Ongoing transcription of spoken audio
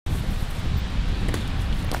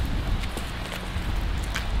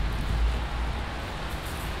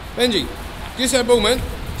Benji, give us that ball, man.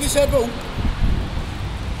 Give us that ball.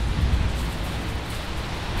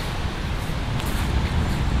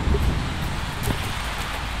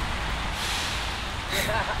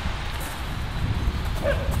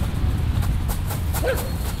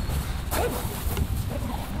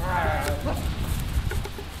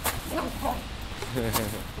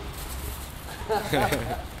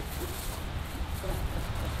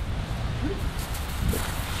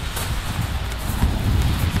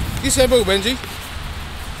 Give us that ball, Benji.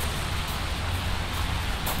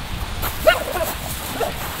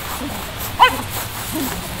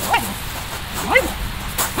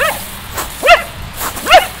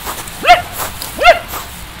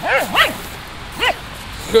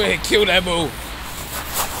 Go ahead, kill that ball.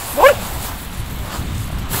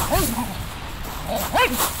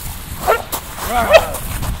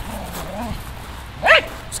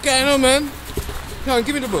 What's going on, man? Come on,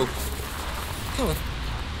 give me the ball. Come on.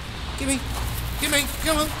 Give me,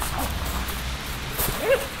 come on.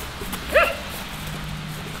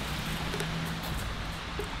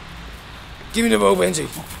 Give me the ball, Benji.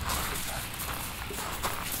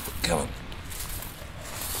 Come on.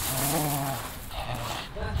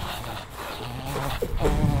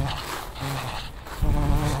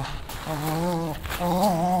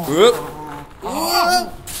 Whoop. Whoa,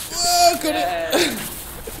 got it.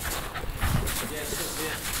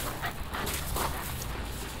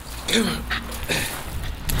 Come on.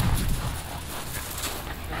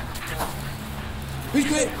 Who's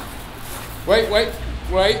got it? Wait.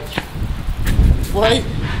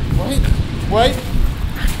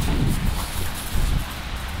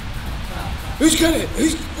 Who's got it?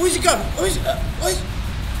 Where's it going?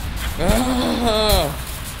 Ah.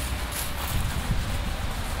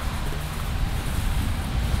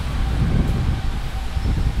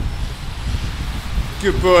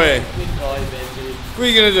 Good boy. Good boy, Benjy. What are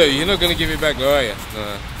you going to do? You're not going to give it back, are you?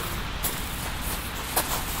 No.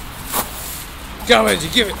 Go, Benji,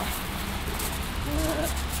 give it.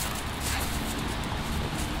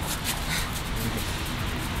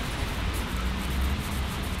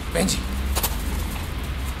 Benji.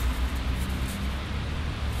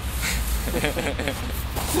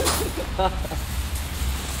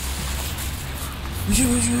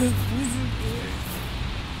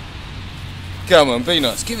 Come on, be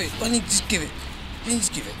nice. Give it. Bunny, just give it.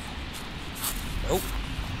 Just give it. Oh.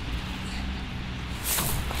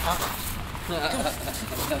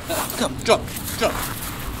 Come, drop.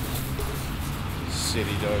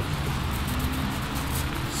 Silly dog.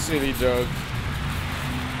 Silly dog.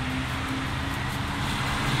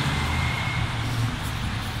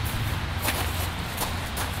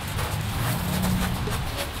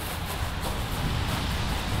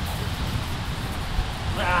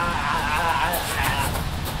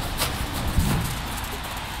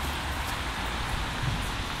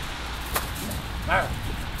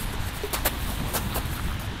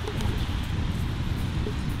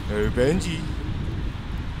 Oh, Benji.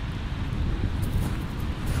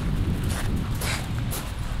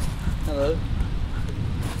 Hello.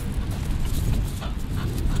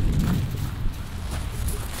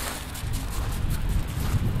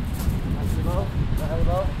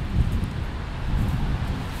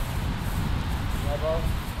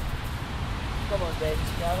 Come on, Benji,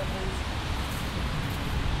 Camden, please.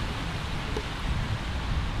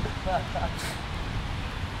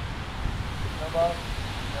 No ball.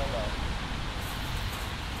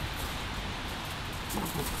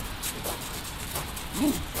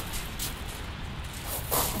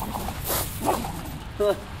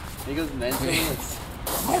 He goes mental.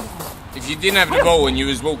 If you didn't have the ball and you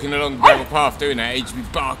was walking along the gravel path doing that, he'd be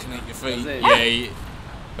barking at your feet. Yeah,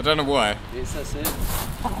 I don't know why. Yes, that's it.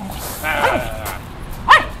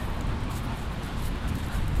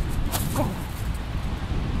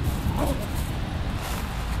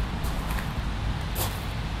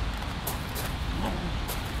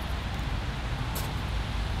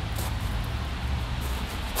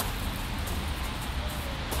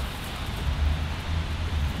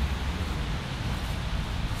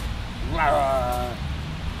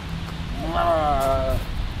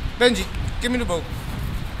 Benji, give me the ball.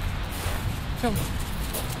 Come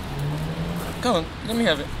on, let me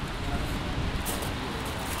have it.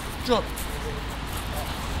 Drop.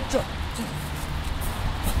 Come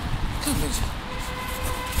on, Benji.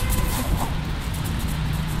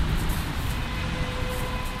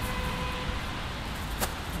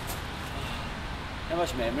 How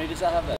much memory does that have then?